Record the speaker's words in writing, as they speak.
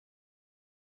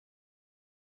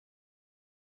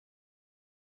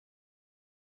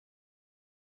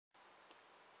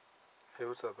Hey,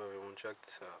 what's up everyone? Check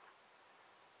this out.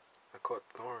 I caught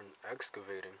Thorn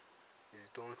excavating.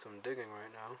 He's doing some digging right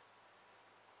now.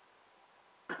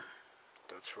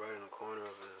 That's right in the corner of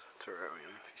his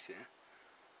terrarium, if you see.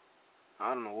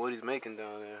 I don't know what he's making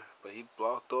down there, but he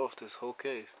blocked off this whole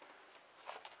cave.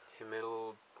 He made a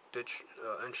little ditch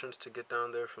entrance to get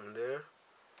down there from there.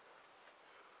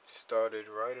 Started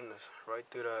right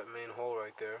through that main hole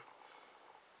right there.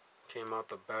 Came out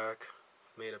the back,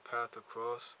 made a path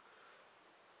across,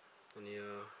 and he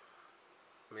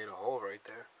made a hole right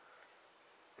there.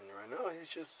 And right now he's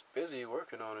just busy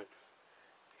working on it.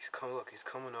 He's coming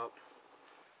up.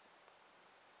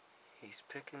 He's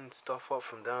picking stuff up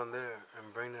from down there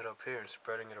and bringing it up here and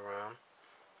spreading it around.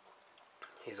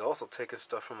 He's also taking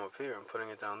stuff from up here and putting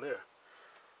it down there.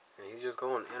 And he's just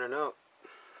going in and out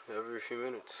every few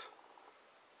minutes.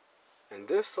 And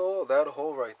that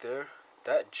hole right there,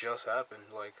 that just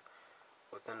happened like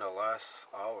within the last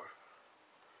hour.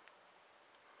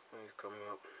 And he's coming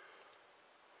up.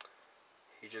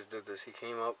 He just did this. He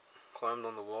came up, climbed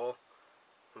on the wall.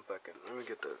 I'm back in. Let me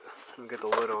get the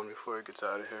lid on before he gets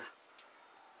out of here.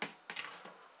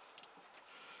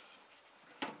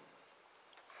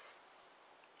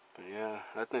 But yeah,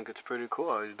 I think it's pretty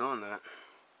cool how he's doing that.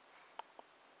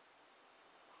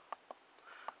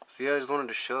 So yeah, I just wanted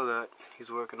to show that he's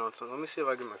working on something. Let me see if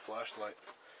I get my flashlight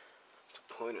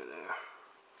to point it there.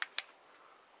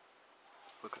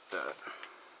 Look at that.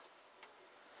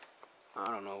 I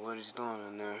don't know what he's doing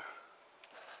in there.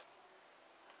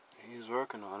 He's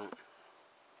working on it.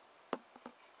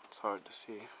 It's hard to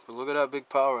see. But look at that big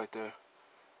pile right there.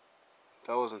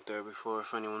 That wasn't there before,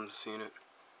 if anyone's seen it.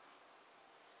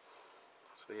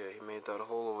 So yeah, he made that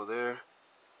hole over there.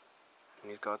 And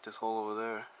he's got this hole over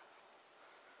there.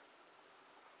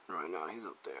 Right now, he's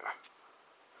up there.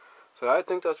 So I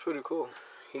think that's pretty cool.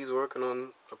 He's working on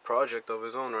a project of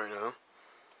his own right now.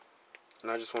 And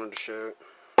I just wanted to share it.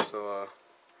 So,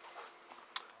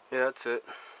 yeah, that's it.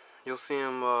 You'll see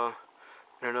him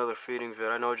in another feeding vid.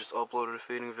 I know I just uploaded a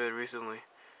feeding vid recently.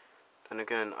 Then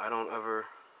again, I don't ever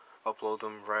upload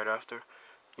them right after.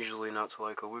 Usually not till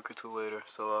like a week or two later.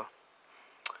 So,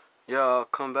 yeah, I'll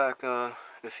come back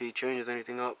if he changes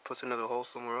anything up, puts another hole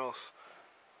somewhere else.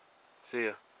 See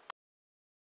ya.